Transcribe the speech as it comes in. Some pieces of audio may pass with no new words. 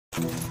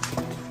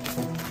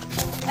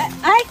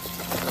哎，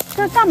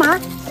这干嘛？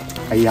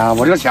哎呀，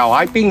我这个小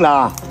孩病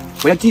了，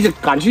我要急着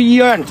赶去医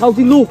院抄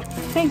近路。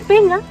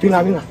病了？病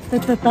了。得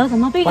什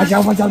么病啊？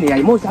发烧，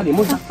你摸一下。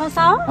发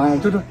烧？哎，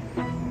对。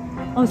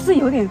哦，是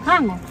有点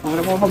烫哦。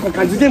我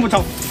赶时间不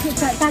走。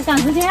赶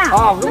时间啊？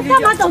啊，那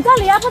干嘛走这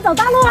里啊？不走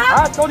大路啊？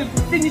啊，走你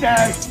近一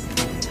点。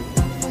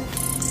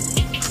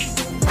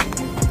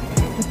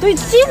不对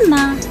劲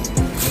呢，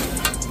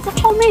这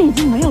后面已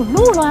经没有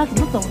路了，怎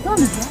么走这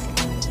里了？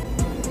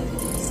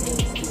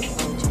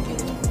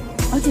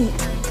而且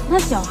那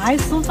小孩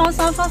说发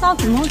烧，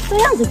怎么这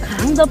样子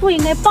扛着？不应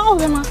该抱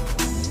着吗？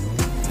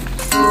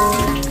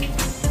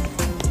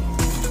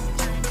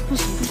不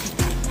行，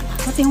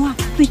打个电话，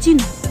对劲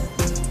了。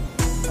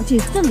而且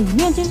这里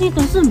面进去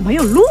都是没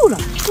有路了，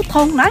不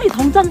通，哪里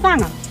通镇上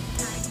啊？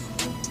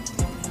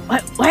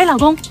喂，老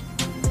公，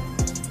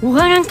我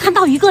刚刚看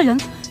到一个人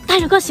带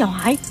了个小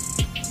孩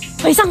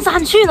飞上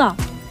山去了。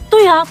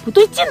对啊，不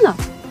对劲了。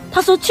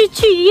他说去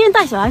医院，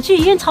带小孩去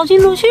医院抄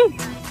近路去。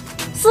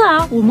是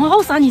啊，我们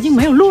后山已经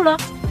没有路了。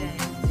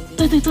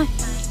对。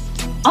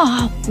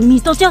啊，你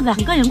都叫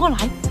2个人过来。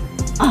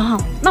啊，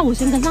那我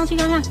先跟上去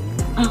看看。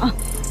啊。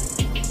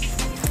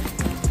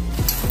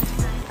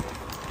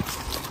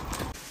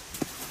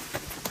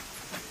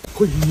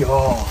哎呀，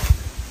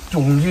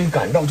终于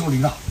赶到这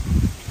里了，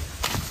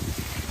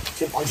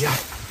先绑起来。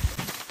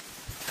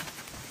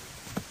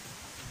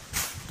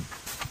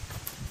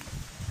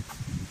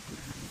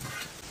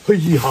哎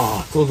呀，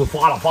这是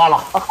发了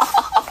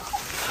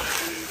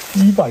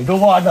，100多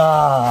万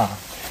啊，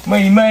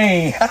妹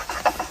妹！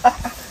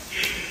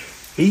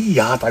哎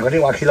呀，打个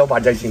电话给老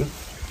板才行。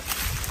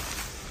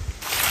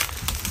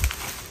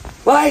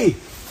喂，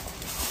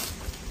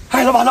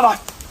嗨，老板。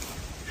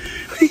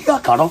哎呀，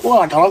搞到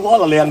货了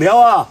，2条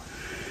啊！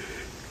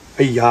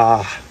哎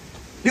呀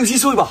，6、7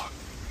岁吧。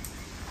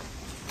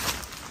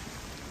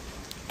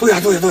对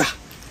呀，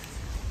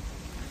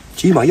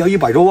起码要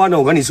100多万呢，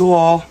我跟你说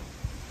哦。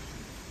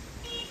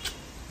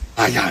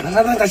哎呀，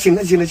那行，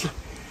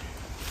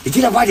你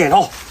尽量快点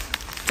哦，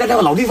在那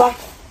个老地方，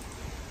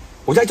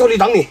我在这里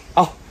等你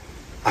啊。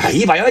哎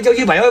，120就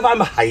120万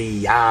吧。哎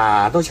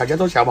呀，多少就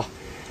多少吧。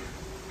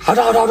好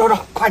的，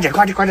快点。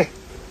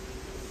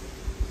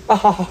啊，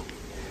好。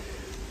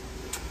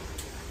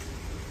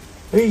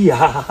哎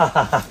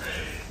呀，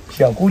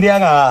小姑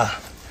娘啊，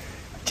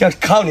就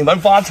靠你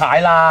们发财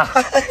啦！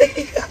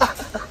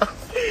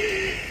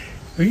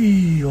哎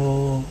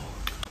呦，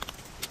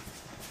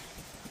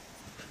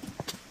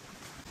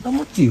那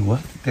么久啊，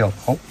掉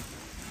头！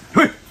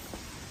嘿，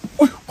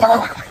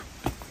快！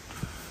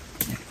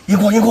英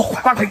国，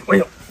快！哎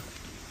呦，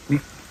你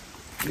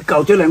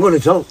搞这2个的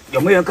时候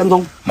有没有跟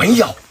踪？没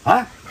有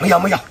啊，没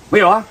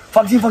有啊，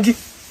放心，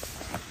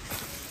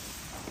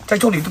在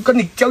这里都跟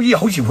你交易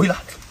好几回了。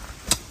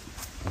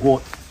不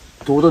过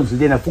多段时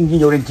间了，风险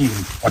有点紧。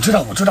我知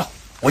道，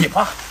我也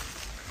怕。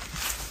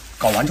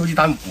搞完这一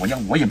单，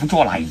我也不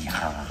做了。哎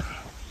呀，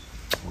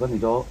我跟你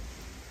说，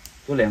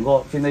这2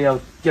个现在要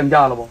降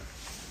价了不？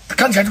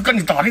刚才就跟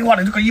你打电话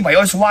的这个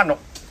120万了，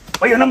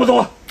没有那么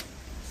多。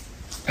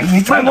哎，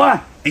你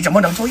怎么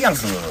能这样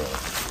子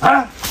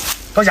啊？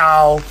多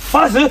少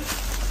？80。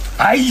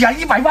哎呀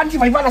，100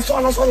万了，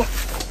算了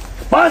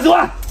，80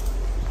万。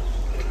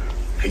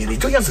哎呀，你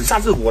这样子下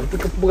次我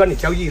不跟你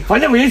交易，反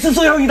正我一次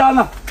最后一单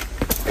了。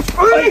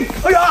哎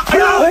呀，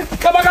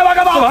干嘛？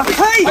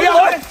哎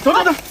呀，走，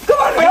干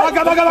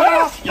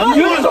嘛？有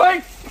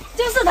水。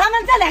就是他们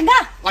这2个。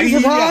哎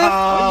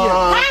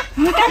呀，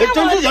你刚刚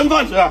真是人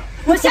贩子啊！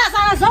我下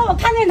山的时候，我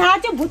看见他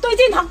就不对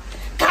劲，他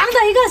扛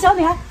着一个小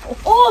女孩。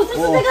哦，就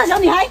是那个小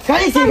女孩。赶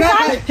紧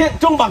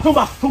中吧！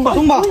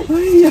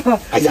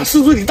哎呀，是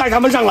不是你带他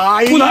们上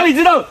来？我哪里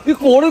知道？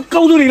我都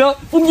告诉你了，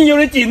风险有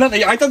点紧了，哎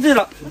呀，还上去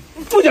了，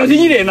不小心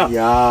一点了。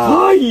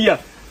哎呀，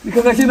你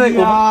看看现在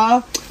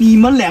你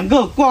们2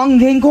个光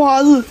天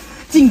化日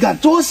竟敢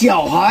捉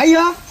小孩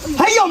呀？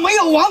还有没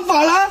有王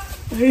法啦？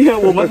哎呀，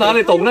我们哪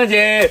里懂那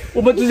些？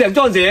我们只想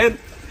赚钱。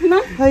犯罪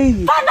儿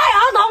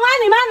童啊！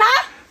你们拿？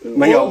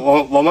没有，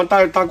我们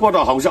带过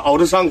的好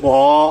的生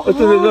活。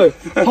对，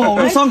好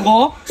的生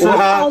活是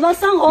啊，好的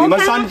生活。你们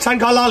山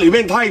卡拉里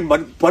面太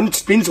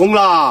贫穷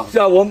了。是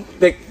啊，我们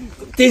得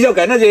介绍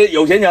给那些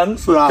有钱人，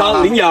是啊，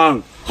当领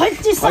养。还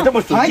这么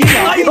随意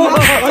啊！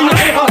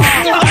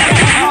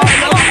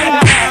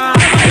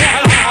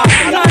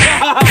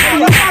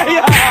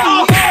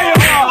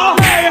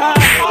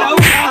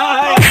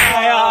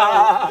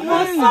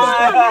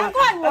难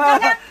怪我刚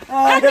刚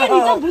看见你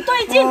就不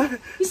对劲。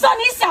你说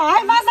你小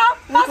孩发烧，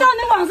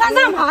你往山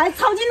上跑来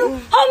抄近路，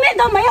后面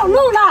都没有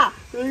路了。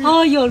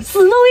哎呦，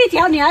死路一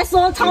条，你还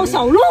说抄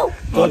小路？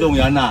这种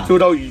人呐，就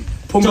到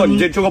碰到你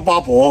这个八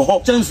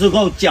婆，真是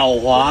够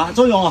狡猾，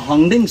这种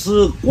肯定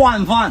是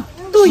惯犯。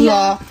对呀、是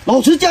啊，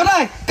老实交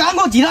代，干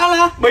过几单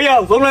了？没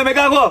有，从来没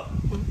干过。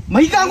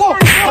没干过。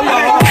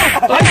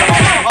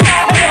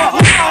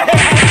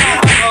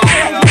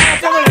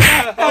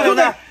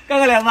干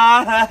个2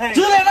单，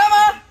只2单吗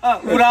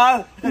？5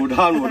单。5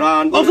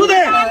单，老师的。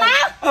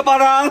巴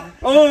掌，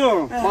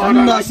哦，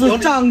真的是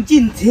丧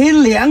尽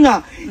天良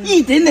啊，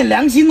一点点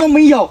良心都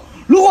没有。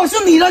如果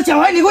是你的小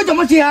孩，你会怎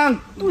么想？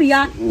对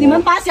呀，你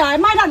们把小孩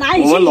卖到哪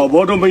里去？我们老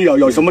婆都没有，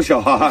有什么小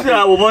孩？是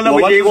啊，我们那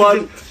么结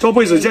婚，这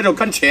辈子就要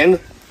看钱。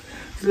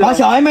把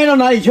小孩卖到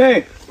哪里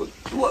去？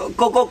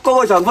个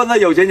个想分到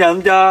有钱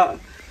人家。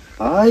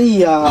哎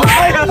呀，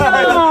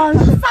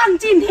丧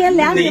尽天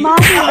良，你们！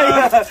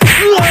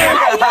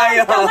哎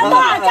呀，搞得多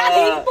少家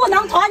庭不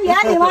能团圆，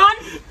你们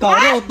搞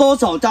到多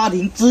少家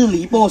庭支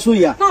离破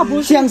碎啊！那不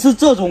是像是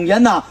这种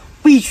人呐，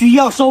必须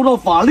要受到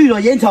法律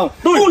的严惩，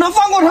不能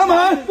放过他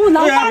们，不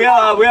能放不要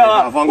啊！不要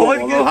啊！放过我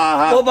们，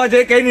我把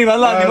钱给你们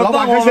了，你们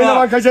放我开钱的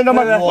吗？开钱的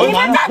吗？我们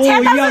不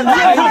要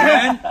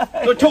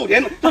这臭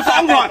钱，这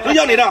3款都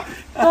要你的。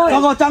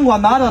这个赃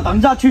款拿着，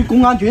等下去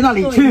公安局那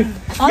里去，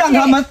让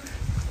他们。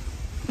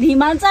你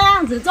们这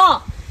样子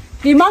做，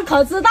你们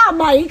可知道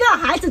每一个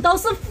孩子都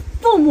是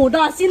父母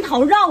的心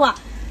头肉啊！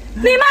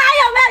你们还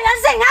有没有人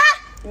性啊？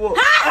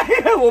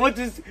我们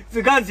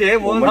只看钱，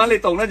我们哪里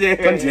懂那些？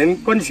跟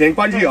钱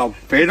关系好，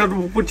别的都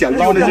不讲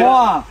究那些。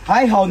哇，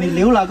还好你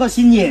留了个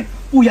心眼，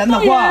不然的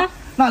话，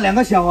那2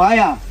个小孩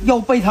呀，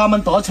又被他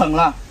们得逞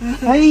了。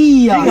哎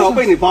呀，幸好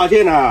被你发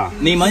现了。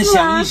你们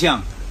想一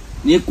想，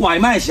你拐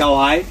卖小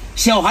孩，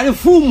小孩的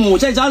父母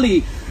在家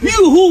里欲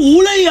哭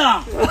无泪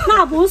啊！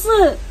那不是。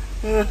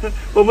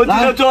我们知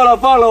道错了，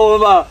放了我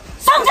们吧。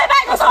送去派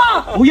出所！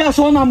不要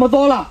说那么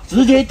多了，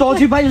直接抓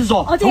去派出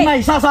所，从那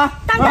里下杀。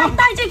刚刚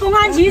带去公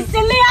安局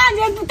先立案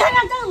件，看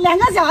看这2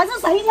个小孩是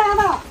谁家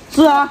的。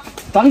是啊，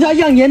等下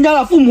让人家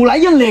的父母来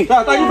认领。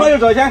带去派出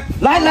所先。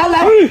来，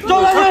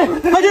抓下去，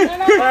快去！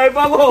哎，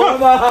放过我们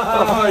吧！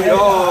哎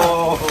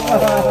呦，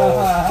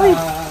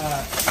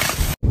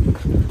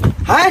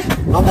哎，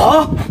老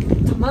婆，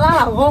怎么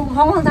了，老公？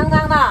慌慌张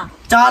张的。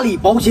家里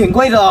保险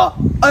柜的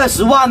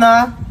20万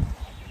呢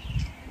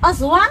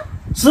？20万？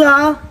是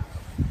啊，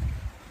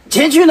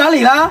钱去哪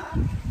里了？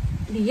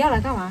你要来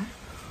干嘛？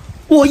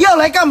我要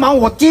来干嘛？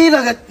我接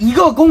了一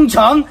个工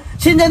程，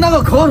现在那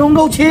个合同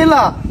都签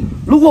了。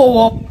如果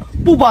我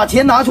不把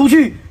钱拿出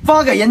去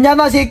发给人家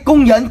那些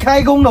工人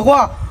开工的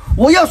话，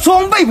我要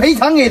双倍赔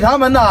偿给他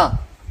们呐。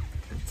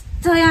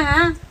这样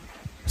啊？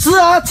是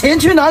啊，钱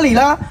去哪里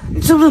了？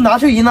你是不是拿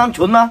去银行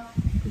存了？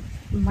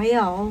没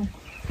有。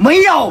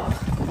没有？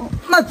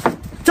那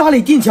家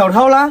里进小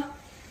偷了？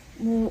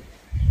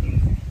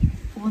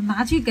我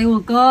拿去给我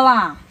哥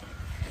了。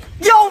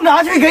又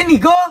拿去给你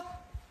哥？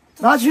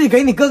拿去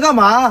给你哥干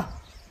嘛？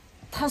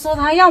他说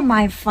他要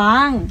买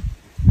房。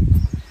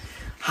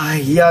哎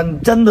呀，你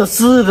真的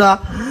是的，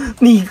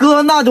你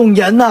哥那种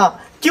人啊，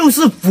就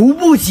是扶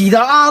不起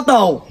的阿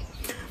斗。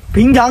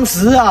平常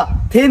时啊，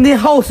天天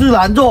好吃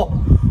懒做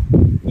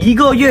，1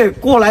个月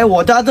过来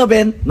我家这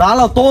边拿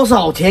了多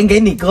少钱给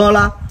你哥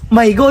了？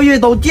每个月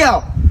都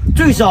叫，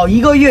最少1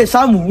个月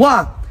3、5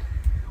万。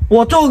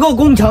我做个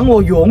工程，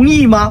我容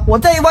易吗？我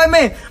在外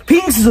面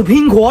拼死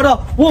拼活的，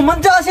我们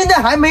家现在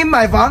还没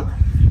买房，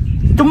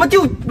怎么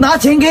就拿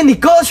钱给你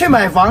哥去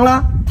买房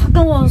了？他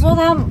跟我说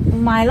他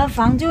买了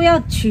房就要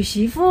娶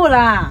媳妇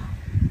了。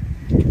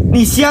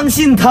你相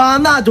信他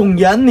那种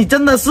人，你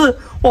真的是，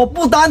我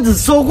不单只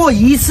说过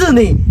1次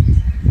你，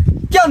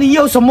叫你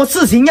有什么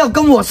事情要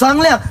跟我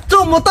商量，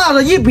这么大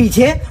的一笔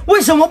钱，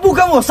为什么不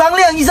跟我商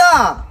量一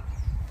下？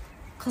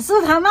可是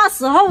他那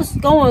时候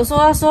跟我说，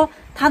他说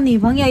他女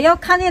朋友要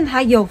看见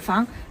他有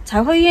房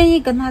才会愿意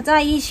跟他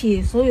在一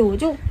起，所以我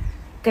就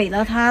给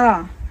了他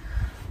了。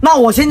那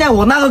我现在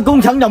我那个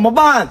工程怎么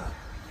办？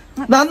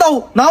难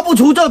道拿不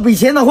出这笔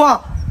钱的话，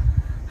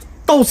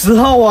到时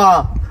候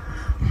啊，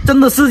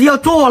真的是要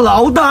坐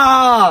牢的。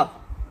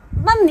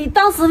那你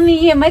当时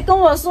你也没跟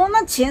我说，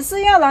那钱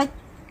是要来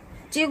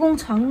接工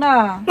程的。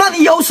那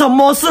你有什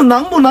么事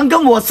能不能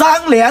跟我商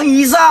量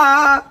一下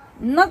啊？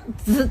那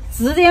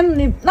时间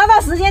你那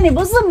段时间你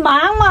不是忙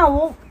吗？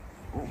我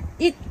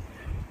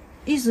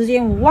一时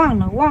间我忘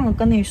了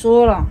跟你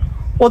说了。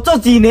我这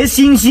几年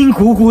辛辛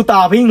苦苦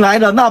打拼来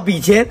的那笔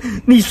钱，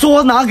你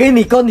说拿给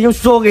你哥，你就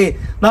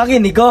拿给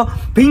你哥。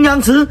平常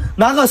时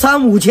拿个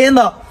3、5千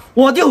的，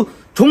我就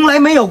从来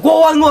没有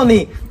过问过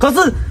你。可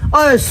是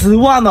20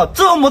万了，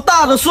这么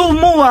大的数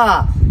目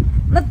啊！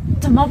那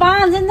怎么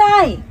办？现在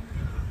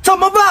怎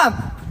么办？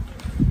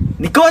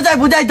你哥在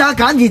不在家？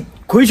赶紧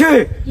回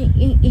去。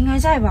应该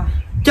在吧？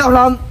叫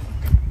他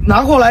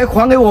拿过来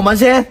还给我们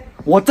先，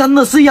我真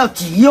的是要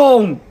急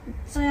用。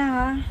这样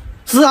啊？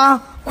是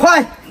啊，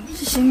快！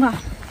行吧。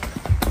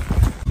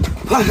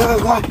快！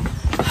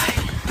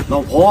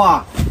老婆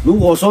啊，如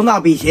果说那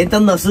笔钱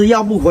真的是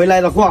要不回来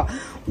的话，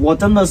我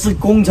真的是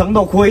工程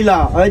都亏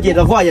了，而且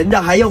的话，人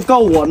家还要告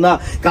我呢。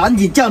赶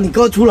紧叫你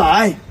哥出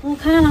来！我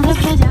看看哪个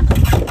开奖。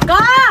哥，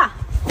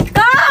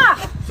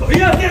谁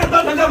呀？这样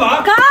当成干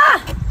嘛？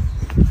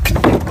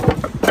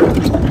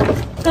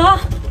哥，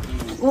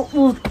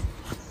我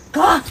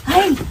哥，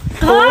哎，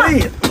哥，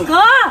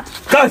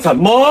干什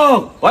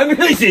么？我还没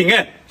睡醒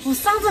哎！我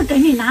上次给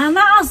你拿的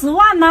那20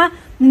万呢，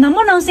你能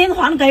不能先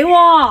还给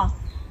我？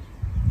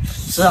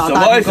是啊，什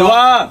么20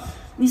万？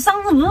你上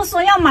次不是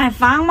说要买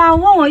房吗？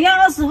问我要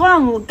20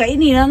万，我给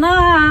你了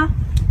呢。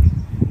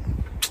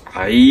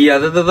哎呀，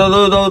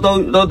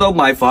都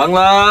买房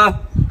啦！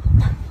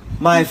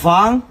买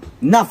房？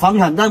那房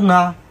产证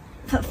呢？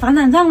房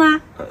产证啊，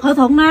合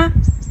同啊。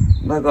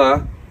那个、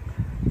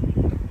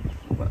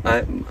啊，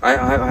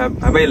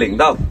还没领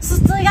到。是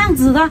这样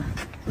子的，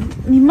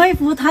你妹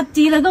夫他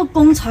接了个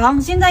工程，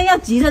现在要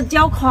急着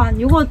交款，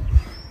如果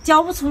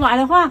交不出来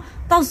的话，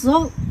到时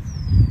候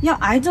要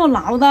挨坐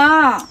牢的。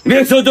没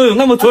有说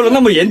那么说的那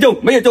么严重，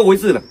没有这回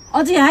事了。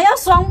而且还要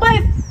双倍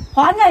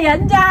还给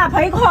人家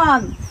赔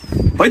款。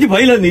赔就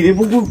赔了，你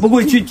不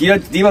会去其他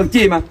地方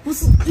借吗？不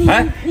是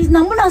你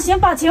能不能先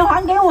把钱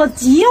还给我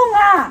急用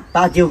啊？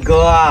大舅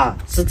哥啊，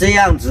是这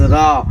样子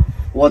的，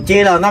我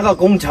接了那个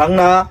工程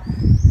呢，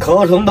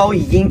合同都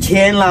已经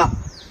签了，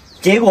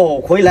结果我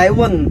回来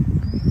问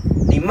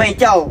你妹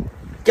叫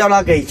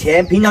他给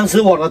钱，平常时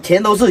我的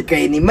钱都是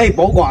给你妹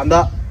保管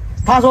的，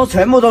他说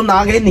全部都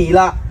拿给你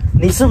了，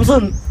你是不是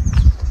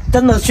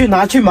真的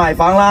拿去买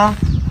房啦？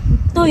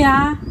对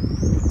呀。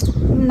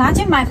拿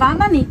去买房，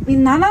那你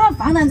拿那个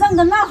房产证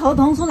跟那合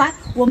同出来，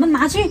我们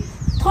拿去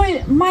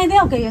卖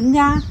掉给人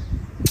家。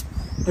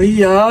哎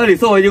呀，你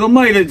说我这个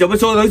卖的怎么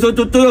说这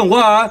种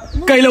话啊？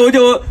给了我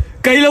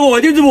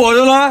就是我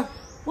的啦。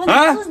问题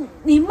是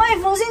你妹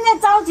夫现在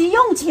着急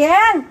用钱，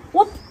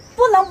我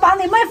不能把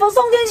你妹夫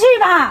送进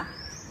去吧？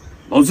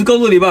老实告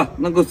诉你吧，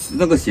那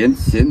个钱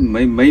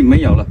没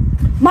有了，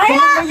没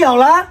有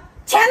了，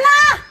钱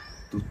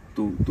呢？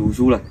赌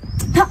输了。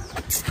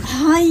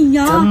哎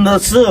呀，真的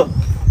是。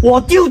我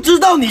就知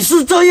道你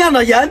是这样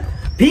的人，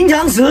平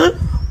常时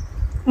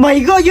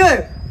每个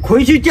月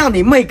回去叫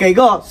你妹给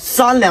个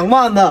3、2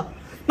万的，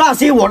那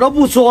些我都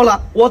不说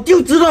了，我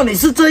就知道你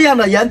是这样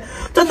的人，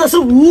真的是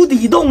无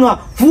底洞啊，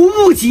扶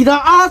不起的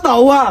阿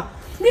斗啊！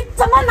你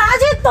怎么拿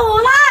去赌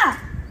了？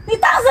你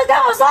当时跟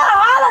我说好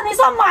了，你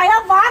说买了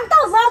房，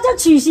到时候就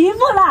娶媳妇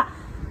了，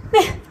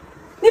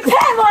你骗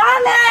我啊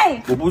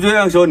你！我不这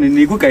样说，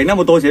你会给那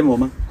么多钱我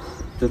吗？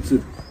真是。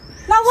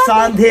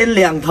3天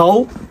2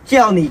头，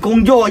叫你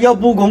工作又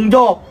不工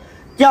作，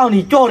叫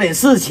你做点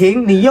事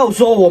情，你又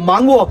说我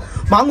忙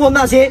过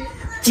那些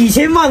几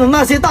千万的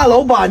那些大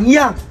老板一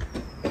样，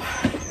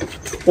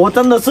我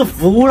真的是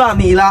服了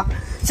你了，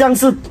像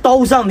是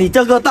兜上你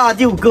这个大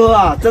舅哥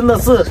啊，真的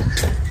是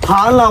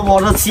寒了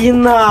我的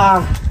心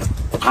啊！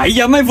哎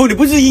呀，妹夫，你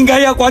不是应该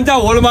要关照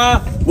我了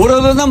吗？我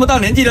都那么大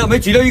年纪了，没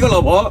娶到一个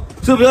老婆，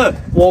是不是？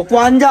我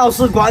关照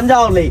是关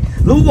照你，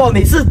如果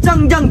你是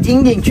正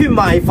经去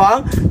买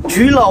房、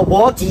娶老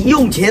婆、急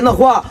用钱的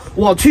话，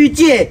我去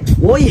借，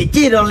我也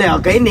借得了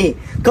给你。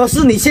可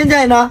是你现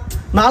在呢，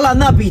拿了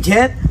那笔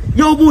钱，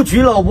又不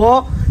娶老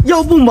婆，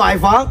又不买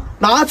房，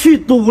拿去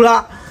赌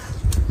了。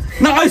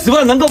那20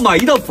万能够买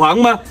一套房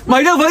吗？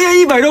买套房要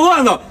100多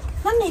万了，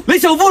那你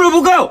首付都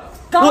不够。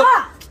哥，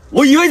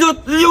我以为说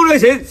用那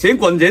钱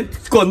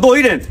管多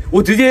一点，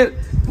我直接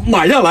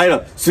买下来了，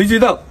谁知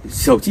道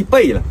手机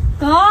背了。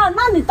哥，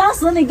那你当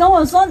时你跟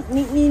我说，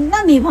你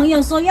那女朋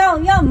友说要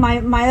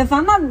买了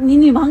房，那你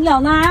女朋友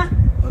呢？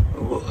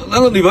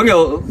那个女朋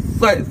友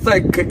在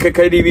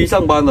KTV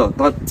上班了，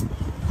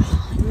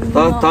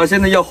她现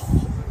在要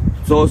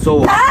说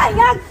我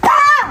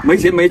没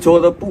钱没错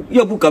的，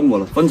又不跟我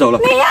了，分手了。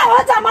你要我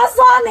怎么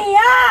说你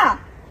啊？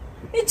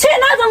你去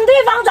那种地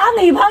方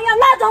找女朋友，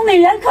那种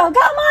女人可靠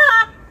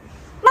吗？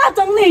那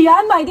种女人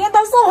每天都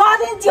是花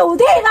天酒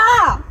地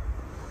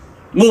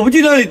的。我不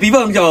去那里地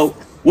方找，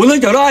我能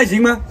找到爱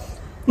情吗？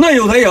那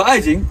有才有爱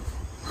情。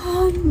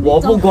我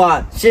不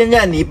管，现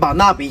在你把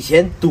那笔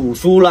钱赌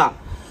输了，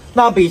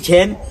那笔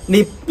钱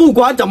你不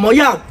管怎么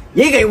样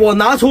也给我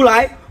拿出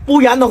来，不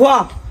然的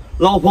话，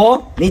老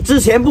婆，你之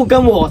前不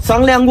跟我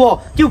商量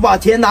过，就把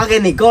钱拿给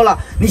你哥了，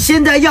你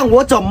现在让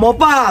我怎么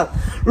办？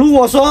如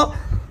果说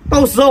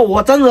到时候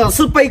我真的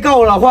是被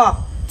告的话，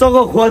这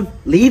个婚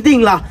离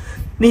定了。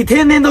你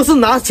天天都是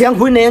拿钱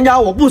回人家，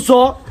我不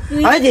说，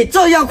而且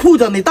这样护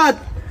着你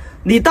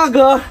大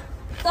哥。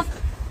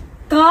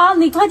哥，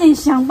你快点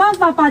想办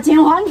法把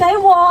钱还给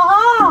我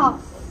啊！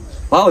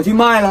把我去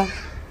卖了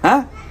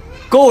啊？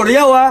割我的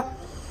肉啊？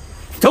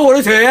抽我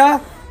的血啊？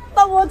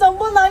那我总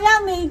不能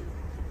让你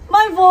妹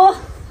夫，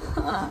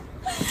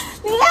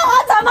你让我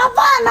怎么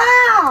办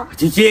啊？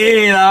去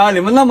借啦！你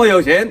们那么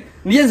有钱，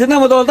你认识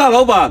那么多大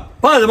老板，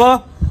怕什么？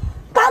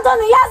当初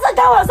你要是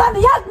跟我说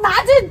你要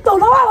拿去赌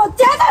的话，我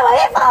绝对我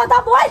一分我都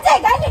不会借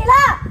给你了。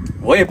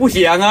我也不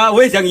想啊，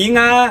我也想赢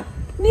啊。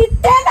你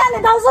天天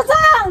你都是这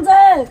样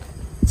子，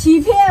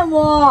欺骗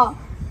我，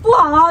不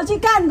好好去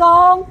干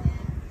工，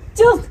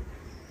就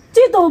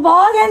去赌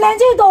博，天天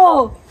去赌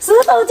，10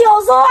赌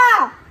9输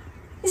啊！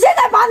你现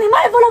在把你妹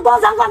夫的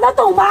工程馆都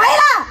赌埋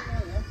了。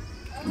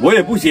我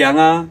也不想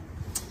啊。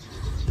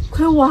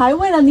亏我还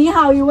为了你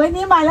好，以为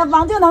你买了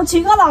房就能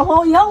娶个老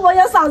婆，以后我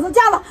有嫂子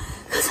嫁了。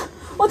可是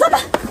我真的，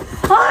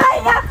哎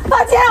呀，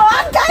把钱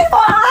还给我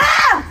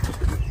啊！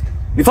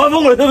你发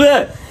疯了是不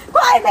是？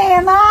快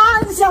点啊，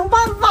想办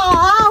法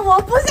啊！我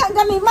不想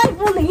跟你妹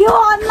夫离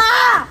婚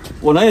啦。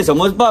我哪有什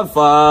么办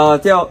法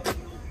叫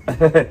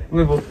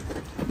妹夫？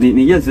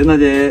你认识那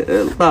些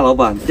大老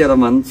板，叫他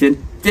们先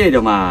借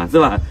着嘛，是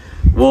吧？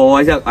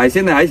我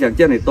现在还想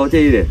叫你多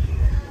借一点，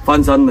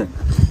翻身的。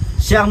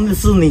像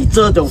是你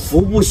这种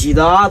扶不起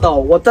的阿斗，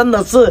我真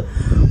的是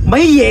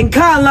没眼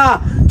看了。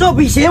这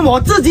笔钱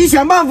我自己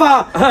想办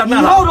法。以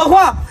后的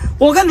话，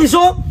我跟你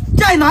说，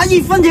再拿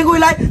1分钱回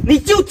来，你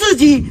就自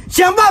己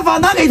想办法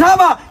拿给他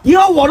吧。以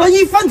后我的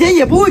1分钱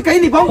也不会给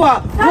你保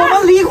管，我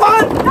们离婚。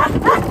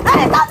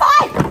哎，大白，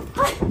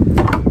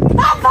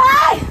大白，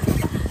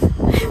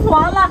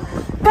完了，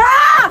哥，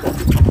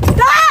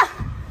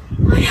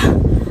哎呀，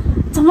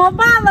怎么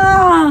办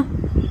呢？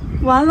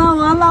完了，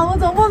我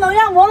总不能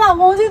让我老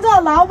公去坐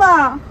牢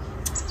吧？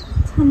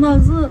真的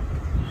是，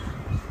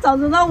早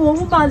知道我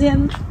不把钱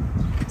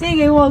借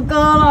给我哥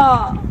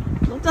了，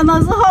我真的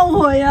是后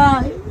悔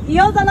啊！以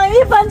后真的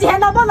1分钱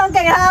都不能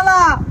给他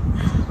了。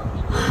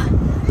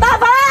大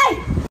白，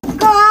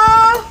哥，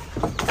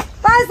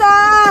大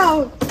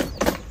嫂，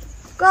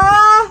哥，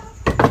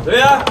谁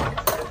呀？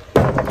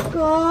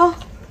哥，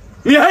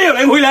你还有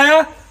人回来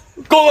啊？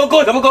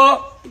哥什么哥？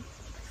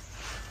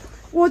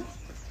我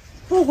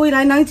不回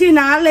来能去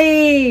哪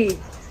里？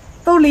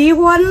都离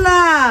婚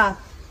了。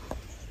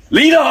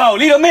离得好，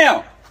离得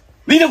妙，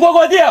离得呱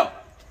呱叫。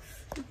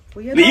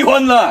离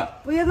婚了。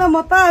不要那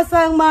么大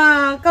声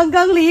嘛！刚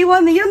刚离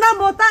婚，你又那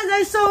么大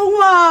声凶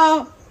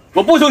我。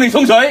我不说你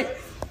凶谁。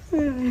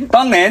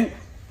当年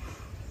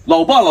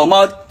老爸老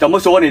妈怎么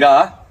说你的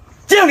啊？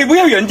叫你不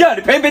要远嫁，你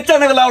偏偏嫁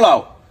那个姥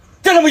姥，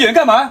嫁那么远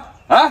干嘛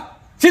啊？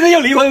现在又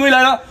离婚回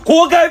来了，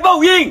活该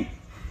报应。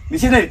你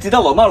现在知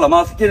道老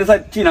妈现在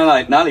在去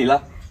哪里了？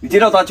你知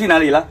道她去哪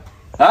里了？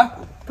啊？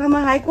他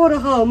们还过得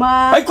好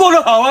吗？还过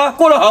得好啊，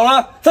过得好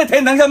了，在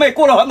天堂上面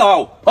过得很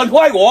好，很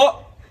快活。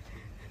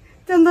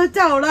真的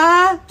走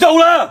了？走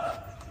了。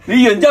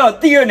你远嫁了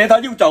第2年他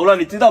就走了，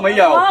你知道没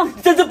有？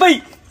真是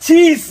被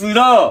气死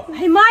了。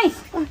哎妈，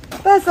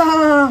大嫂，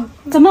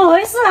怎么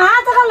回事啊？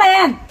这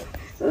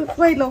个脸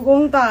被老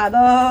公打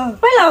的。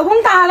被老公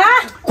打了？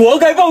活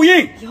该报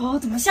应。哟，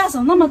怎么下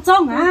手那么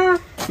重啊？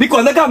你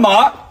管他干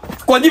嘛？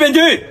管这边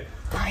去。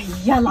哎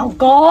呀，老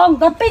公，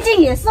这毕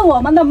竟也是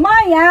我们的麦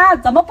呀，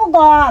怎么不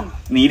管？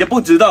你都不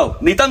知道，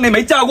你当年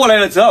没嫁过来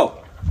的时候，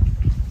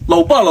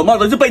老爸老妈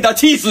都是被他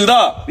气死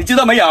的，你知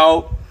道没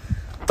有？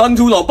当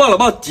初老爸老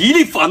妈极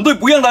力反对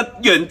不让他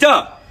远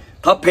嫁，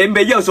他偏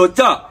偏要说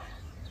嫁。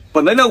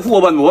本来那个户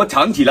口本我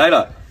藏起来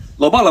了，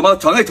老爸老妈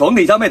藏在床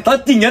底下面，他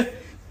竟然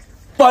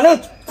把那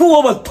个户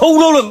口本偷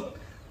漏了，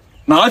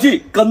拿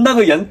去跟那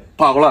个人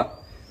跑了，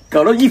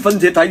搞到1分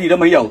钱彩礼都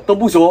没有，都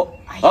不说。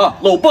啊！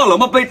老爸老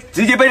妈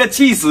直接被他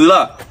气死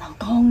了。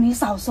老公，你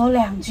少说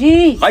2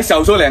句，还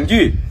少说2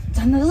句。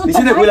真的是，你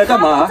现在回来干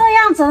嘛？这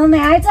样子，你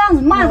还这样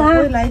子骂他？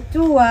回来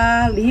住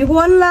啊！离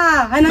婚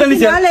了，还能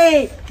去哪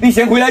里？你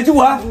想回来住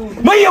啊？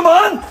没有门！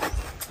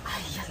哎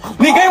呀，老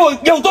公，你给我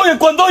有多远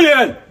滚多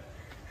远！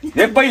你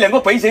背2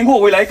个肥钱货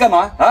回来干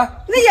嘛啊？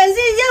你忍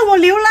心让我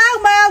流浪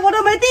吗？我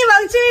都没地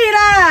方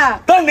去了。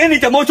当年你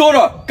怎么说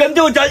的？跟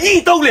这个家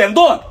1刀2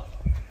断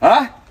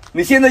啊！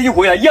你现在又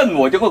回来认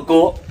我这个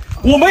哥，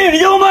我没有你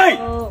这个妹。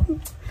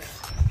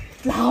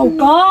老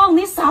公，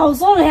你少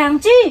说2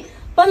句。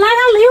本来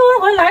他离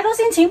婚回来都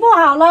心情不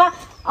好了，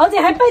而且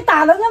还被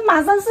打了个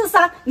满身是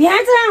伤，你还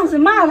这样子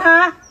骂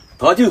他？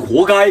他就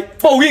活该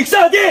报应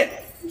下界。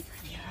哎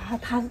呀，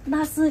他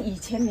那是以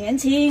前年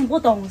轻不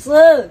懂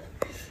事，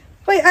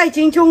被爱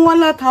情冲昏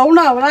了头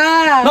脑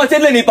啦。那现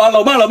在你把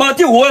老妈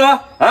救活了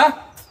吗？啊？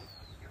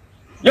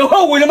有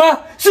后悔了吗？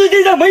世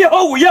界上没有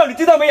后悔药，你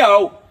知道没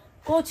有？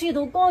过去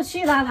都过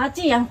去了，他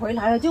既然回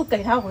来了，就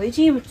给他回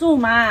去住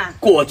嘛。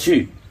过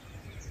去，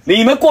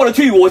你们过得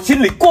去，我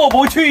心里过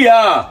不去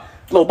呀。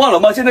老爸老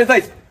妈现在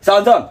在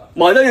山上，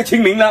马上要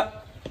清明了，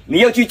你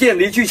要去见，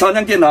你去山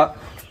上见他。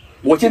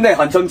我现在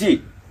很生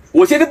气，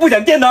我现在不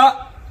想见他。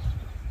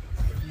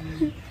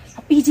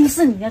他毕竟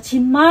是你的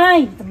亲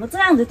妹，你怎么这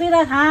样子对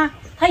待他？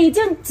他已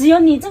经只有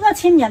你这个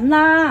亲人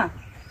啦。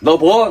老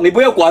婆，你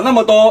不要管那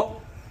么多。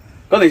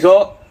跟你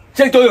说，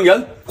像这种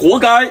人活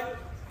该。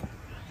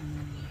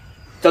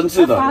真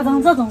是的，发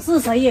生这种事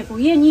谁也不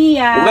愿意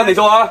呀。我跟你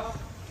说啊，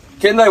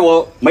现在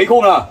我没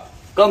空了。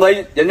刚才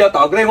人家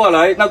打个电话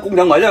来，那工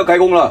厂马上要开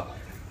工了。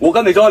我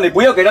跟你说，你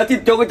不要给他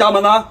进这个家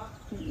门啊！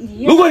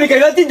如果你给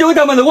他进这个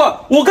家门的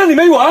话，我跟你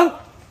没完。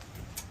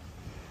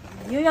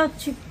你又要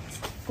去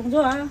工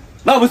作啊？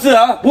那不是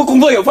啊，不工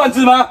作有饭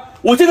吃吗？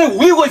我现在5、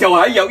6个小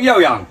孩要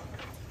养，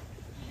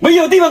没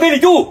有地方给你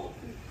住。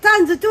这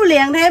样子住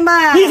2天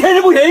吧。1天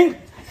都不行。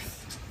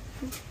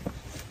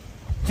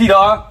记得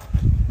啊，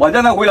晚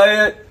上他回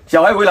来，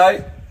小孩回来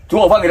煮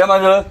好饭给他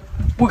们吃，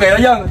不给他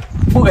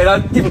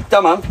进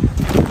家门。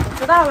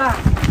知道了。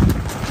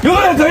有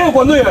人可以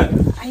管对人。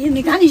哎呀，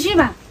你赶紧去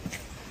吧。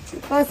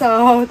大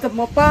嫂怎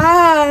么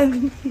办？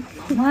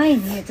老妹，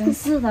你也真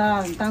是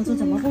的，你当初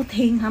怎么不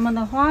听他们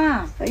的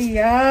话？哎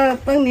呀，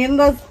当年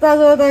他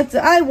说他只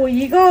爱我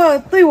一个，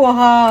对我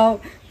好，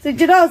谁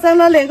知道生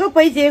了2个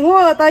肥钱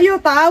货，他又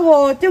打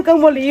我，就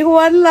跟我离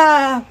婚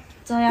了。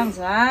这样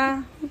子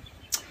啊？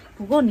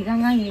不过你刚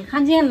刚也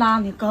看见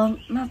了，你哥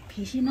那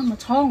脾气那么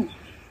冲，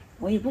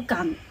我也不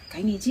敢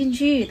给你进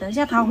去。等一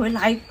下他回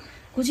来，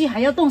估计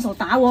还要动手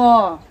打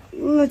我。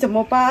那怎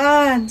么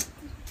办？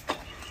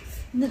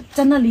那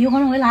真的离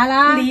婚回来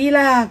啦？离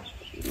了，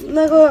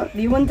那个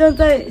离婚证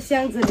在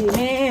箱子里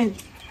面。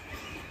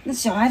那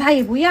小孩他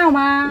也不要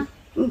吗？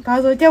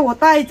他说叫我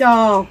带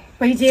走，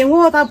北京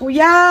货他不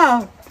要。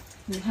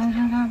你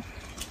看，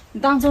你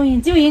当初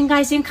你就应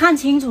该先看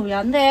清楚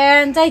人的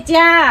再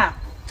嫁。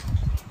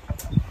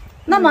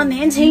那么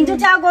年轻就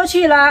嫁过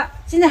去了，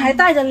现在还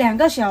带着2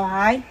个小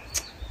孩。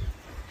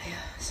哎呀，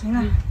行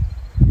了，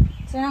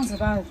这样子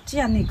吧，既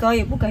然你哥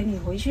也不给你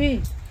回去，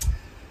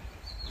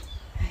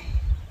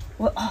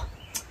我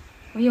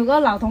有个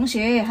老同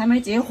学还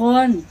没结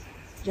婚，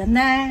人呢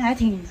还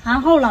挺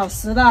憨厚老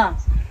实的，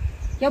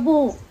要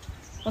不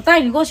我带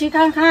你过去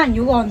看看，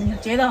如果你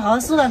觉得合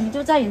适了，你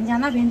就在人家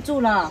那边住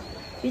了。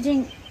毕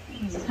竟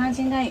你看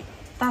现在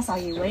大嫂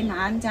也为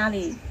难，家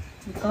里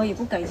你哥也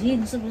不给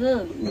劲，是不是？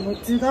我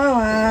知道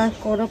啊，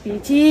我的脾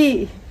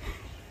气。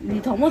你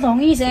同不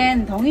同意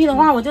先？你同意的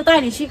话，我就带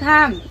你去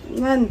看。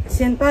那你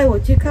先带我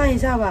去看一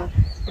下吧。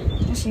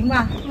那行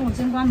吧，那我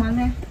先关门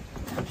呢。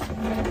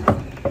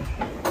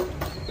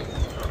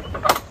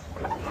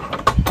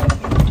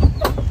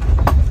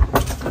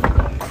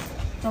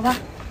走吧。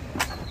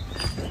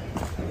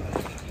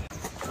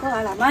过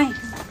来，老妹。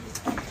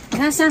你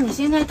看，像你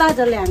现在带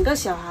着2个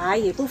小孩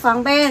也不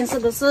方便，是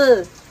不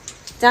是？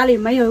家里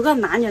没有一个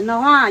男人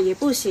的话也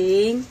不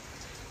行。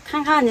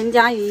看看人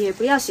家也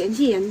不要嫌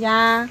弃人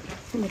家。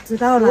我知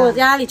道了。如果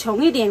家里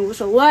穷一点无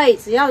所谓，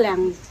只要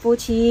2夫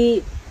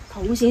妻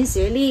同心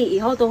协力，以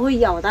后都会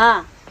有的。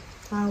啊，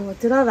我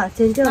知道了，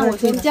先叫。那我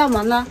先叫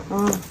门了。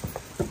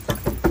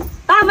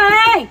大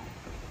飞，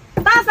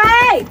大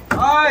飞。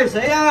哎，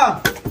谁呀？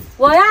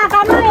我呀，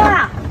大妹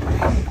呀。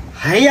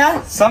哎呀，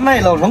三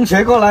妹老同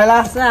学过来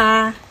了。是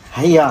啊。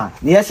哎呀，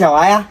你的小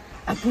孩呀？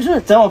不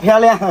是，这么漂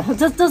亮。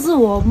这是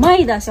我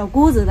妹的小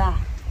姑子的。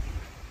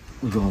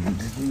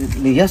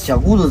你的小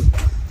姑子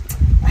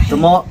怎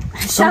么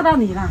吓到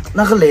你了？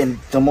那个脸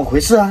怎么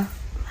回事啊？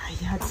哎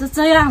呀，是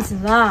这样子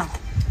的，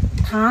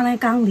她呢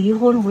刚离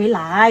婚回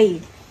来，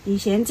以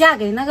前嫁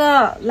给那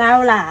个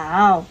姥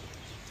姥，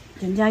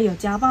人家有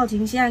家暴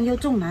倾向，又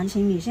重男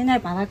轻女，现在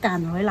把她赶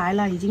回来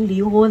了，已经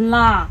离婚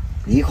了。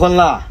离婚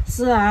了？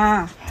是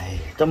啊。哎，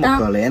这么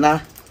可怜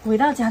啊！回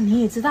到家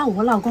你也知道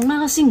我老公那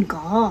个性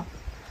格，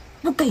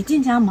不给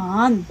进家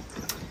门。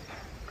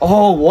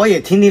哦，我也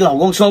听你老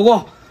公说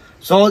过。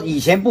说以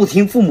前不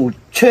听父母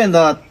劝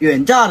的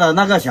远嫁的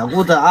那个小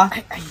姑子啊！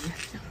哎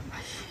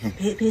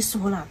呀，别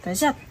说了，等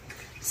下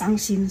伤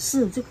心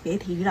事就别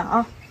提了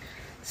啊！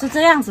是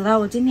这样子的，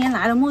我今天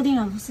来的目的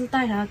呢是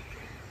带她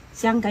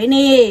相给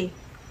你，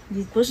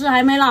你不是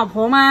还没老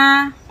婆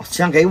吗？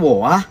相给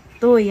我啊？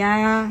对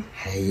呀。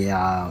哎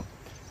呀，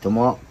怎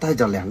么带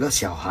着2个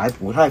小孩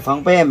不太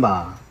方便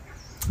吧？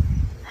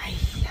哎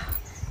呀，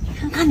你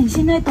看看你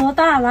现在多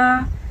大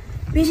啦？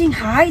毕竟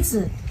孩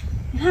子。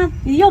你看，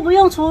你又不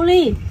用出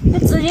力，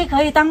就直接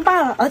可以当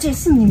爸了，而且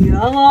是女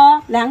儿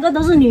哦，2个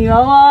都是女儿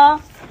哦。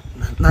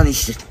那你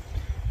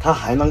她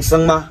还能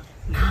生吗？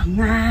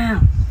能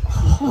啊。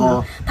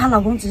她老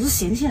公只是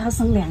嫌弃她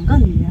生2个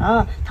女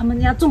儿，他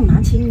们家重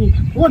男轻女。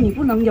不过你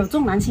不能有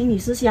重男轻女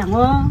思想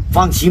哦。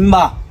放心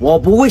吧，我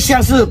不会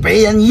像是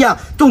别人一样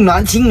重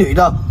男轻女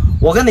的。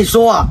我跟你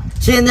说啊，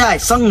现在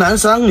生男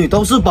生女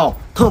都是宝，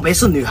特别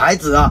是女孩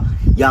子啊，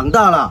养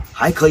大了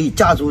还可以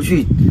嫁出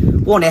去。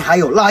过年还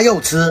有腊肉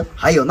吃，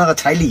还有那个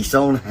彩礼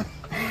收呢。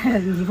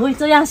你会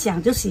这样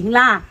想就行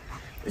啦。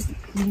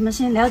你们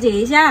先了解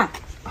一下。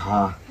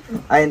啊，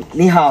哎，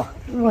你好，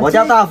我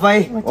叫大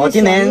飞，我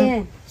今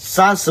年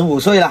35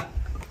岁了。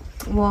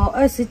我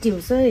29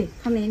岁，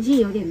他年纪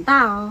有点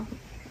大哦，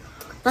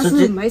但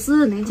是没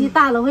事，年纪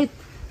大了会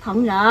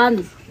疼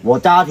人。我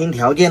家庭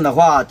条件的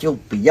话就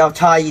比较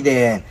差一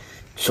点，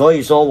所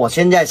以说我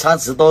现在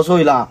30多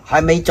岁了，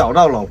还没找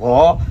到老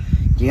婆。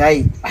因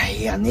为哎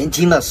呀，年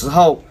轻的时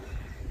候，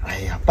哎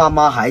呀，爸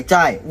妈还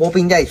在，卧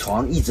病在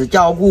床，一直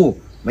照顾，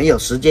没有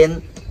时间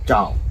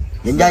找，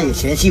人家也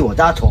嫌弃我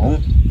家穷。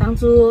当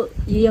初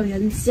也有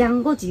人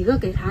相过几个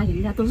给他，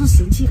人家都是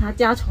嫌弃他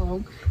家穷，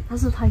但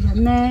是他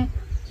人呢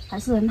还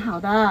是很好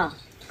的。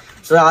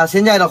是啊，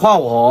现在的话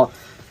我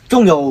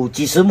种有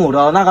几十亩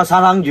的那个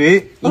砂糖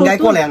橘，应该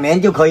过2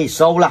年就可以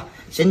收了。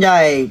现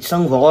在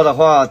生活的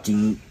话，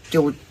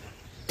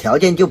条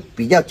件就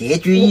比较拮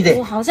据一点。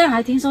我好像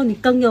还听说你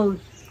耕有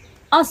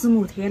20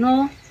亩田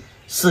哦。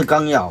是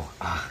耕有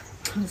啊。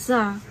是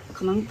啊，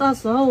可能到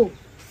时候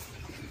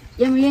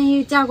愿不愿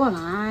意嫁过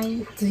来？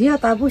只要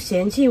他不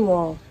嫌弃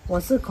我，我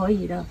是可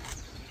以的。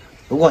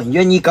如果你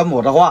愿意跟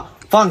我的话，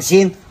放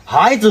心，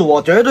孩子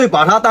我绝对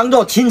把他当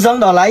做亲生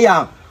的来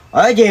养，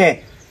而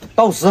且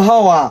到时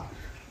候啊，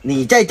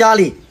你在家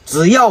里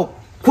只要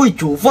会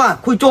煮饭、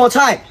会做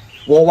菜，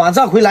我晚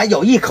上回来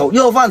有一口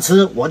热饭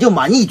吃，我就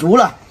满意足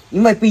了。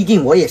因为毕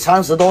竟我也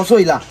30多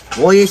岁了，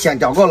我也想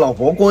找个老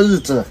婆过日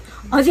子。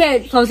而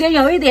且首先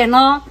有一点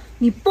哦，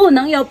你不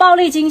能有暴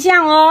力倾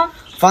向哦。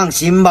放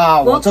心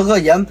吧，我这个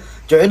人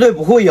绝对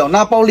不会有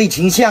那暴力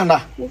倾向的。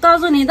我告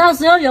诉你，到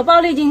时候有暴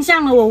力倾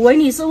向了，我唯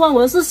你是问，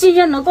我是信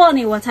任得过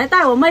你，我才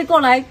带我妹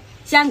过来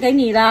相给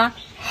你的。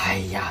哎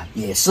呀，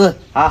也是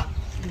啊。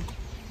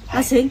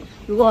那行，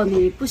如果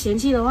你不嫌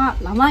弃的话，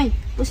老妹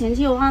不嫌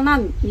弃的话，那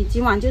你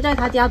今晚就在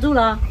他家住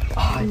了。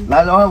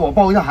来，我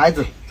抱一下孩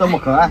子，这么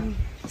可爱。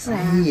是啊。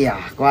哎呀，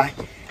乖。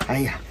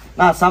哎呀，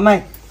那三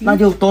妹，那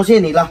就多谢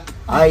你了。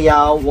哎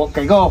呀，我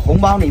给个红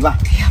包你吧。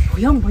哎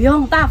呀，不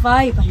用，大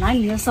飞，本来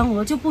你的生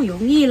活就不容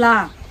易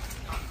啦。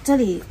这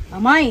里，老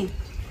妹，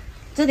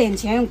这点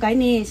钱给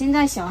你。现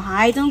在小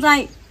孩正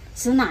在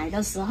吃奶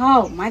的时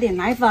候，买点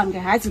奶粉给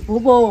孩子补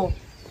补。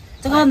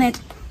这个呢，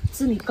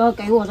是你哥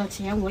给我的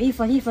钱，我一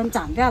分一分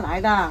攒下来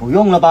的。不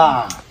用了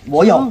吧，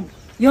我有。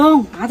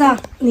用，拿着。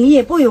你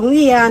也不容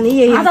易啊，你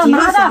也有几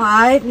个小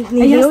孩，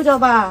你留着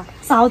吧。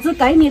嫂子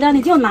给你的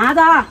你就拿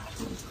着。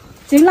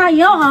行了，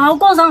以后好好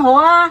过生活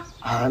啊。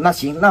那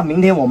行，那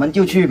明天我们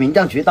就去民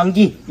政局登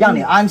记，让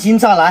你安心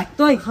下来。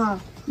对，好，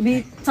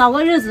你找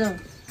个日子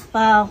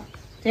把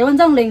结婚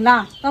证领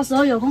了，到时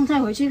候有空再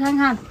回去看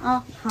看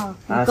啊。好，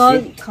你哥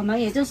可能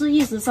也就是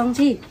一时生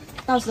气，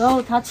到时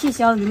候他气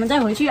消，你们再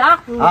回去啊。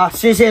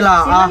谢谢了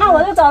啊。那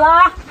我就走了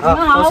啊。你们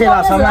好好过日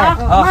子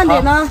啊，慢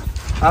点呢。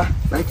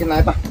来，进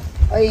来吧。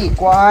哎，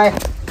乖。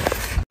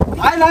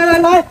来，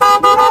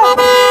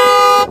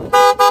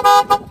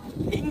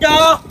停着。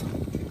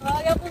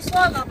要不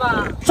算了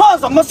吧？算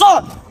什么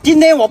算？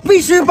今天我必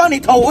须帮你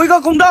讨回一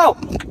个公道。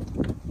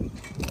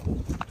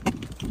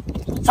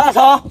下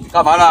车！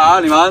干嘛啦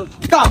你们？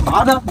干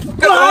嘛呢？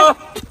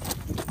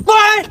乖！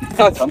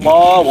干什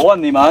么？我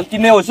问你们，今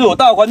天是我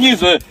大婚日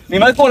子，你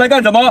们过来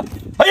干什么？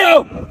还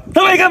有，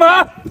这位干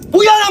嘛？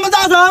不要那么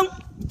大声！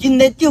今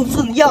天就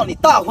是要你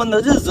大婚的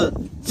日子，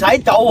才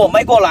找我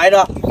妹过来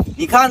的。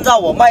你看着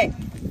我妹，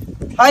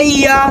哎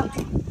呀，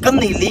跟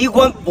你离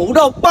婚不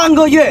到半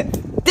个月，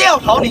掉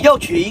头你要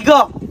娶一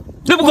个，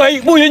这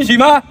不允许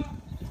吗？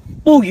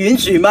不允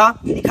许吗？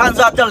你看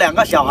下这2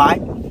个小孩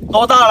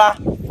多大了？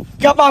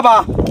叫爸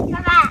爸。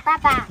爸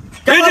爸，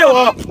给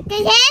我。给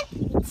钱。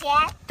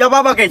叫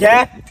爸爸给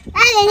钱。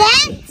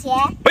给钱。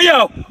没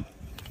有。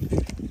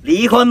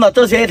离婚了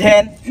这些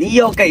天，你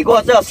有给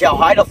过这小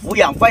孩的抚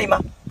养费吗？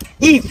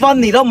一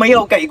分你都没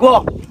有给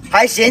过，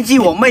还嫌弃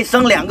我妹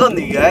生2个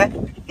女儿，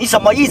你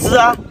什么意思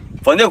啊？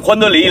反正婚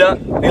都离了，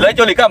你来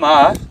这里干嘛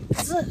啊？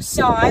是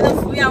小孩的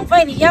抚养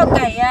费你要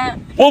给呀。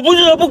我不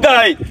是说不给，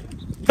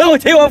等我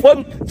结完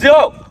婚之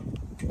后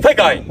再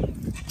给。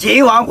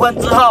结完婚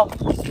之后，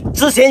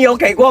之前有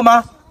给过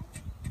吗？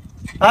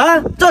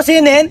这些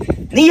年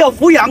你有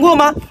抚养过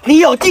吗？你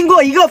有尽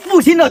过一个父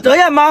亲的责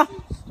任吗？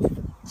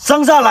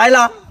生下来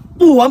了，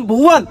不闻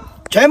不问，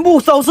全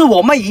部都是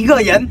我妹一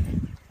个人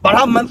把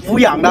他们抚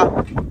养的，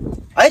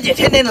而且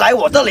天天来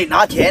我这里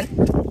拿钱。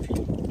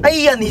哎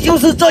呀，你就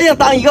是这样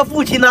当一个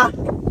父亲啊？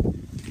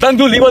当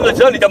初离婚的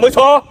时候你怎么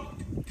说？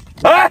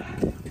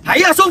还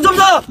要送是不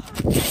是？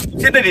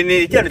现在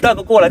你叫你大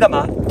哥过来干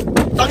嘛？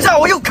等一下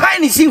我又开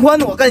你新婚，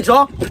我跟你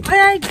说。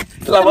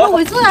老婆，怎么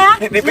回事啊？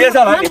你不要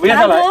上来，你不要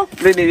上来，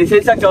你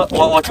先上车，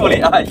我处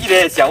理一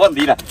点小问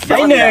题了。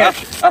美女，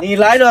你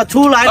来了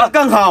出来了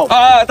更好。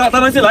他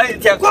们是来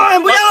抢，不要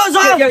乱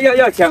说。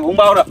要抢红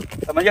包的，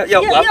他们要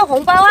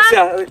红包啊！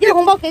要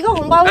红包，给个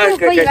红包就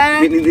可以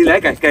了。你来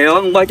给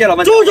红包，叫他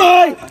们住嘴！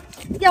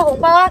要红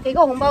包啊，给个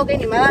红包给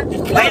你们。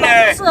美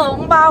女，不是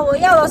红包，我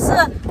要的是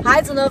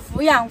孩子的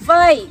抚养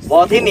费。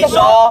我听你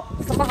说，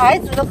什么孩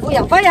子的抚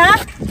养费啊？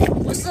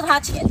不是他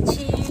前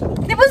妻。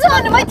你不是说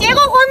你们结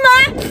过婚吗？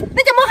你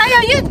怎么还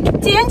有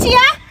一前妻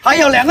啊？还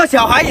有2个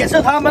小孩也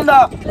是他们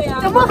的。对呀。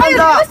怎么还有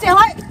2个小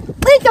孩？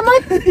你怎么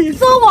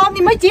说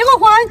你们结过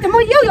婚，怎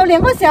么又有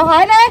2个小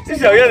孩呢？是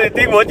想让你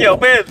听我狡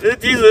辩，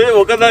其实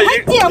我跟他已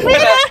经狡辩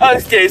啊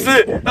解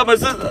释，他们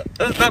是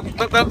他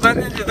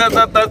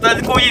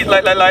故意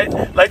来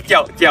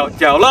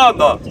搅乱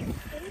的，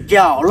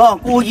搅乱，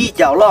故意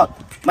搅乱。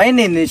美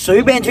女，你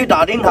随便去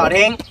打听打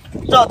听，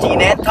这几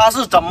年他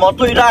是怎么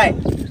对待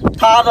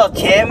他的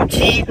前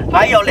妻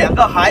还有2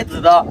个孩子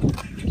的。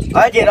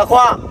而且的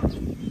话，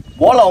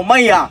我老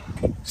妹啊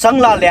生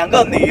了2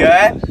个女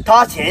儿，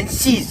她前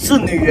妻是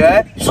女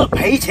儿，是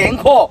赔钱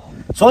货，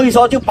所以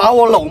说就把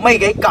我老妹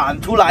给赶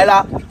出来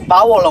了，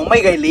把我老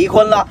妹给离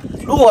婚了。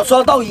如果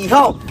说到以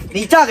后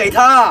你嫁给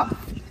他，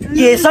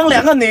也生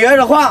2个女儿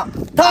的话，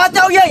他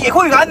照样也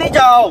会赶你走。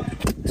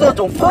这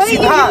种负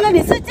心汉，原来你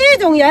是这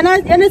种人啊！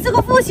原来是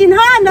个负心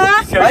汉呢，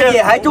而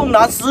且还重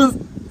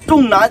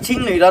男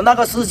轻女的那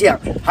个思想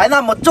还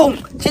那么重。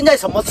现在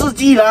什么世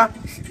纪了？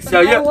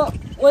小月，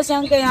我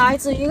想给孩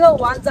子一个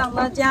完整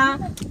的家，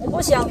我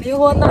不想离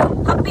婚了。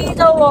他逼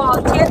着我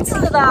签字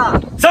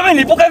的。三妹，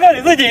你不看看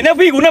你自己，那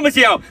屁股那么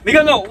小，你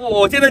看看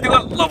我现在这个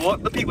老婆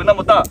的屁股那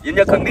么大，人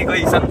家肯定可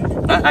以生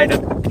男孩的。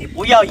你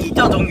不要以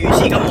这种语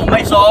气跟我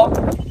妹说。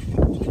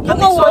如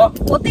果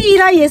我弟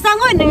呢也生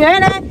个女儿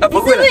呢，你是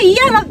不是一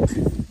样的，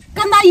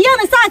跟他一样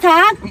的下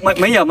场？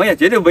没有，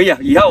绝对没有。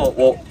以后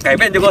我改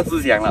变这个思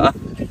想了啊，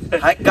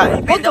还改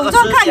变这个思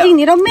想。我总算看清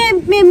你的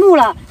面目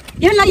了，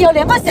原来有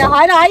2个小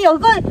孩的，还有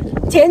个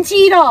前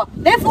妻的，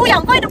连抚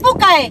养费都不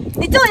给，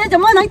你这人怎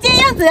么能这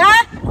样子啊？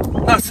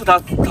那是他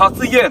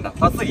自愿的，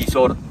他自己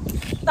说的。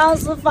当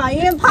时法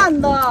院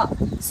判的，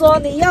说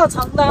你要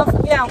承担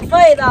抚养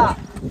费的，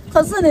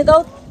可是你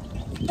都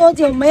多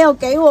久没有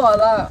给我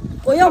了？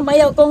我又没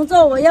有工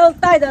作，我又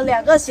带着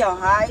2个小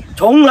孩，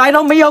从来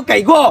都没有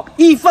给过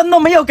，1分都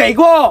没有给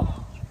过。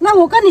那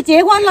我跟你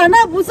结婚了，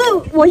那不是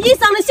我一生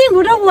的幸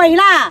福的毁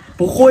啦？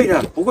不会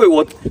的，不会，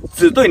我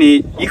只对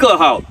你一个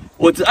好，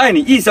我只爱你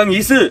一生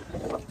一世，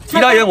其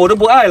他人我都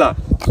不爱了。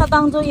他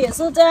当初也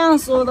是这样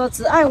说的，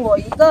只爱我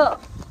一个。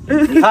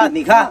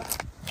你看，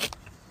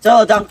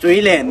这张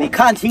嘴脸，你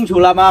看清楚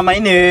了吗，美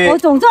女？我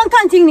总算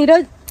看清你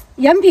的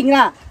人品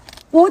了。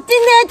我今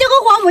天这个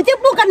婚我就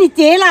不跟你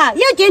结了，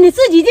要结你自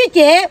己去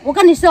结。我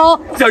跟你说，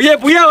小叶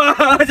不要啊，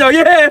小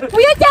叶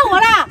不要叫我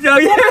了。小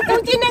叶，从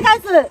今天开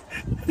始，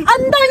恩断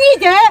义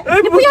绝，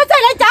你不要再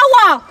来找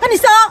我。跟你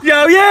说，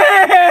小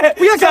叶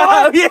不要找我，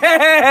小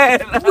叶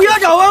不要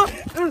找我，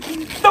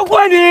都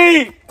怪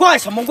你，怪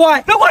什么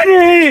怪？都怪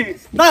你。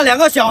那2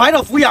个小孩的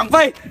抚养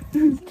费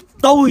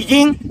都已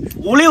经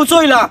5、6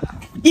岁了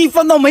，1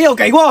分都没有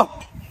给过，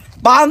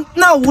把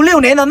那5、6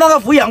年的那个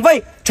抚养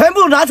费全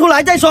部拿出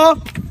来再说。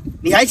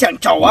你还想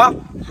走啊？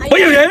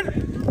没有人，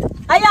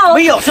还有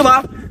没有是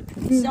吧？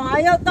小孩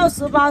要到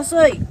18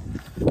岁。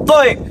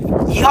对，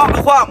以后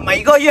的话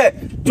每个月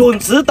准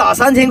时打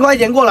3000块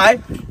钱过来，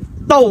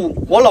到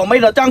我老妹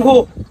的账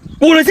户。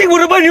我的幸福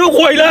都被你们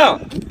毁了，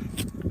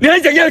你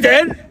还想要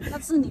钱？那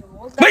是你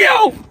活该。没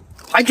有，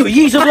还嘴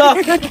硬是不是？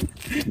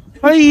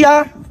哎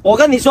呀，我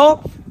跟你说，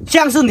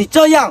像是你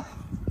这样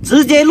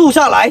直接录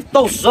下来，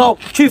到时候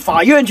去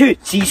法院去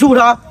起诉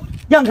他，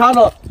让他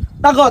的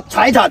那个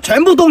财产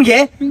全部冻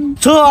结，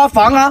车啊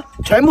房啊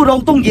全部都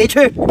冻结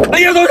去。那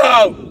要多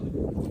少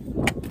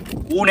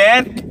？5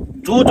年，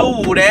足足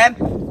5年，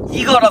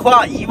一个的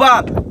话1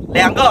万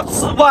，2个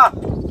10万。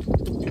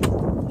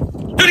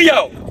这里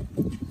有，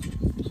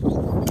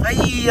哎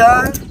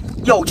呀，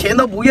有钱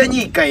都不愿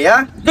意给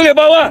啊！这里有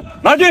8万，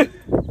拿去，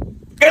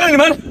给了你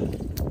们，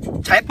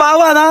才8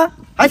万啊，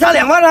还差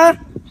2万啊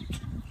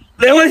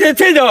2万先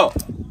欠走。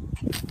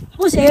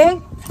不行，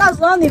到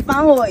时候你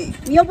反悔，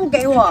你又不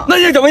给我。那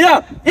又怎么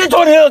样？一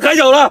戳你就开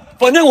走了，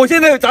反正我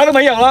现在啥都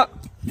没有了。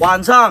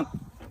晚上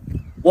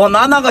我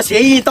拿那个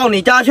协议到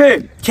你家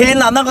去，签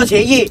了那个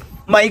协议，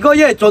每个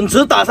月准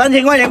时打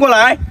3000块钱过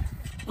来，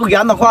不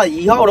然的话，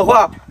以后的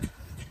话，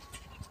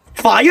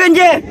法院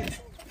见。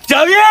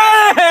小叶，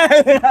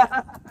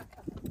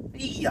哎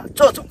呀，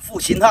这种负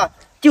心汉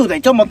就得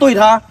这么对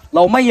他，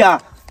老妹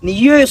呀、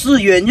你越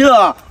是远热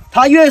啊，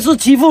他越是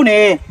欺负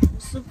你。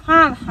是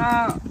怕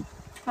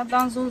他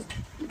当初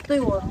对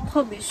我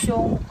特别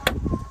凶。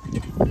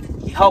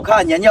以后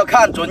看人要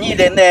看准一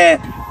点的。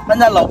现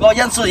在老哥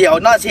认识有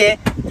那些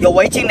有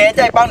为青年，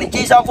再帮你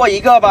介绍过一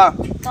个吧。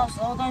到时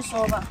候再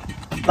说吧。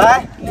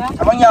来，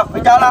小朋友回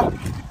家了。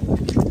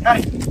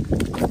来。